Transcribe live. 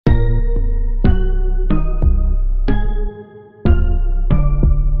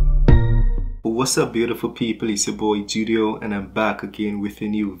What's up, beautiful people? It's your boy Judeo, and I'm back again with a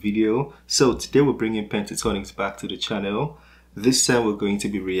new video. So today we're bringing Pentatonix back to the channel. This time we're going to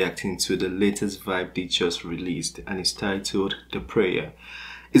be reacting to the latest vibe they just released, and it's titled The Prayer.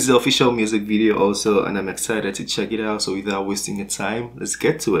 It's the official music video also, and I'm excited to check it out. So without wasting your time, let's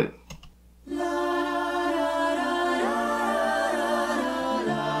get to it.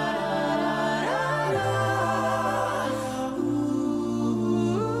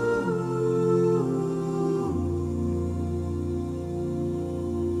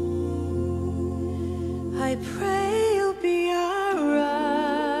 I pray you'll be our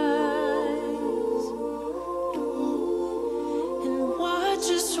eyes and watch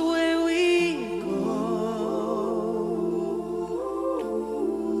us where we go,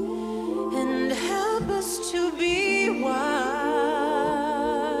 and help us to be wise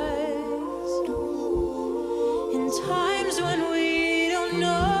in times when we don't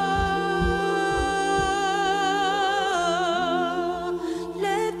know.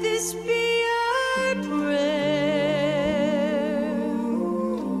 Let this be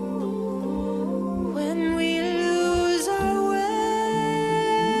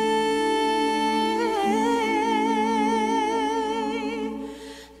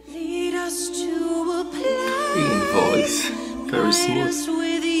voice, very smooth.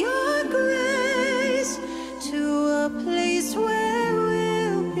 With your grace to a place where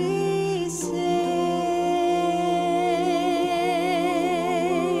we'll be safe.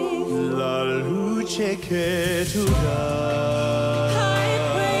 La luce che tu dai, I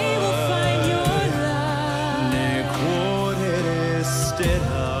pray we'll find your light nel cuore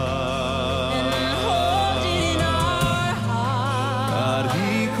resterà, and hold it in our heart a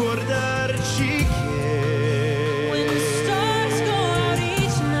ricordarci che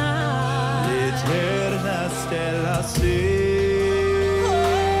stella sei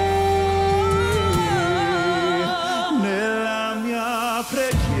nella mia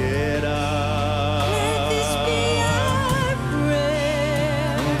preghiera. Let this be our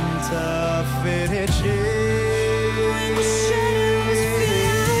prayer. Tanta felice When shadows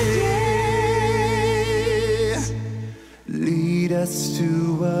fill our days, lead us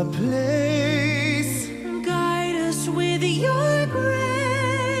to a place, guide us with your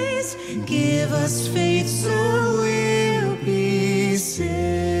grace, give us faith so we'll be safe.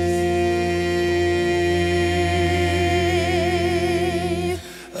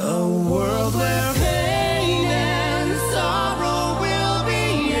 a world where Pain and sorrow will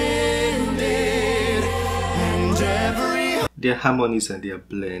be ended, and every Their harmonies and their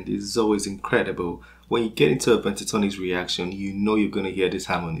blend is always incredible. When you get into a Pentatonix reaction, you know you're gonna hear these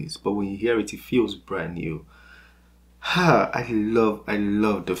harmonies, but when you hear it, it feels brand new. I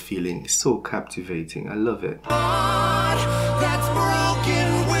love the feeling. It's so captivating. I love it. heart that's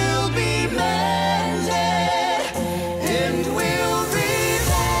broken will be mended, and we'll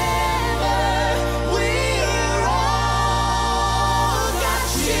remember we're all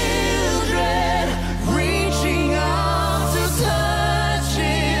God's children, reaching out to touch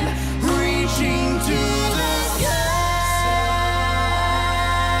Him, reaching to the sky.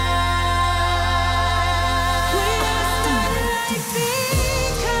 We ask that life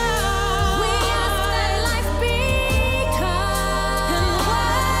become, we ask that life become, and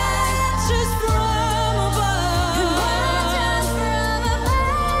watch us from above, and watch us from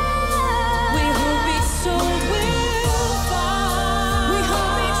above. We hope each soul will find, we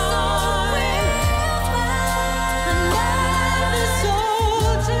hope each soul will find another soul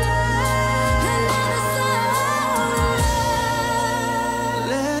to love, another soul to love.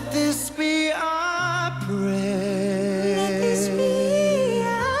 let this be our prayer. Let this be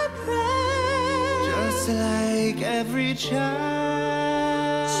our prayer. Just like every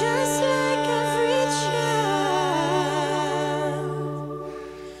child, Just like every child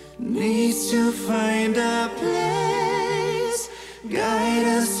needs to find a place, guide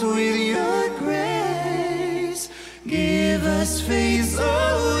us with your grace, give us faith so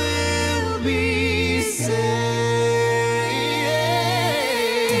we'll be safe.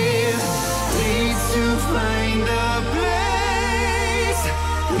 Needs to find a place,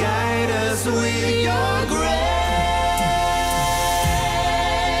 guide us with your grace,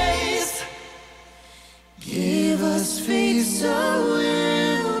 give us faith so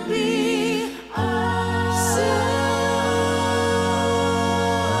we'll be safe.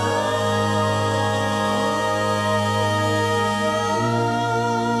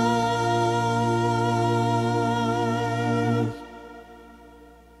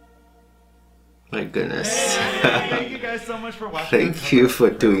 My goodness. Thank you guys so much for watching. Thank you for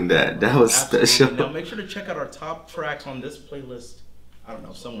doing that. That was Absolutely. special. Now make sure to check out our top tracks on this playlist I don't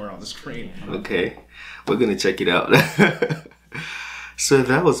know, somewhere on the screen. Okay, we're gonna check it out. So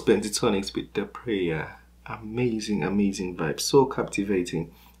that was Pentatonix with the prayer. Amazing, amazing vibe, so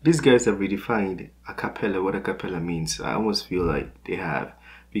captivating. These guys have redefined a cappella, what a cappella means. I almost feel like they have,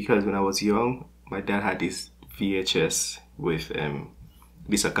 because when I was young, my dad had this VHS with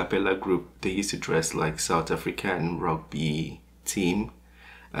this a cappella group. They used to dress like South African rugby team,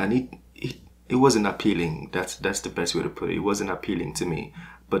 and it wasn't appealing. That's the best way to put it. It wasn't appealing to me.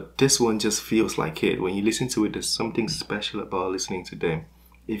 But this one just feels like it. When you listen to it, there's something special about listening to them.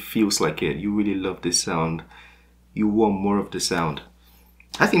 It feels like it. You really love the sound. You want more of the sound.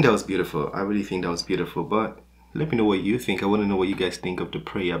 I think that was beautiful. I really think that was beautiful. But let me know what you think. I want to know what you guys think of the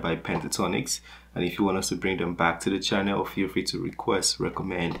prayer by Pentatonix. And if you want us to bring them back to the channel, feel free to request,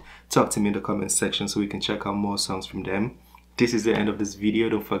 recommend, talk to me in the comment section so we can check out more songs from them. This is the end of this video.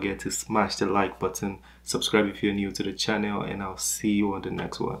 Don't forget to smash the like button, subscribe if you're new to the channel, and I'll see you on the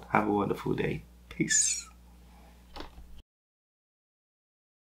next one. Have a wonderful day. Peace.